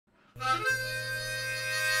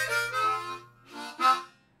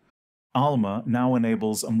Alma now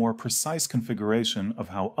enables a more precise configuration of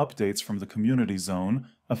how updates from the community zone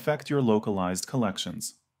affect your localized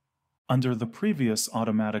collections. Under the previous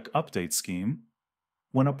automatic update scheme,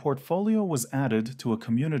 when a portfolio was added to a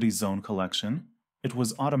community zone collection, it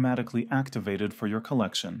was automatically activated for your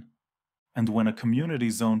collection. And when a community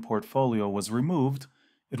zone portfolio was removed,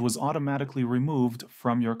 it was automatically removed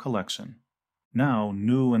from your collection. Now,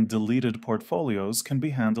 new and deleted portfolios can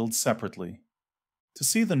be handled separately. To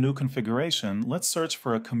see the new configuration, let's search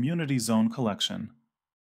for a community zone collection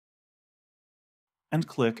and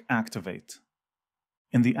click Activate.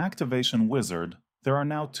 In the Activation wizard, there are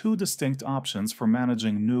now two distinct options for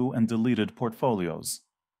managing new and deleted portfolios.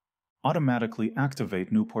 Automatically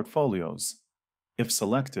activate new portfolios. If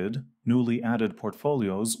selected, newly added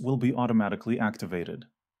portfolios will be automatically activated.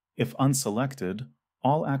 If unselected,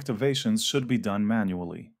 all activations should be done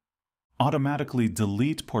manually. Automatically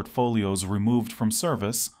delete portfolios removed from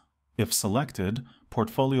service. If selected,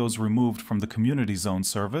 portfolios removed from the Community Zone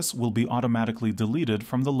service will be automatically deleted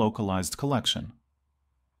from the localized collection.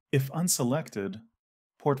 If unselected,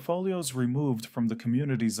 portfolios removed from the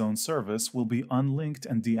Community Zone service will be unlinked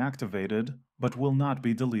and deactivated, but will not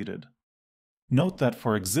be deleted. Note that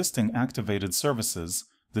for existing activated services,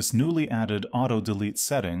 this newly added auto-delete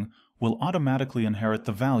setting will automatically inherit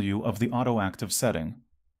the value of the auto-active setting,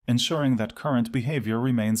 ensuring that current behavior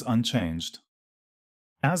remains unchanged.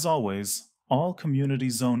 As always, all Community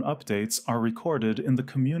Zone updates are recorded in the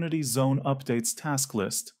Community Zone Updates task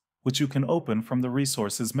list, which you can open from the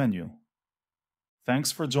Resources menu.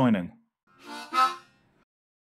 Thanks for joining.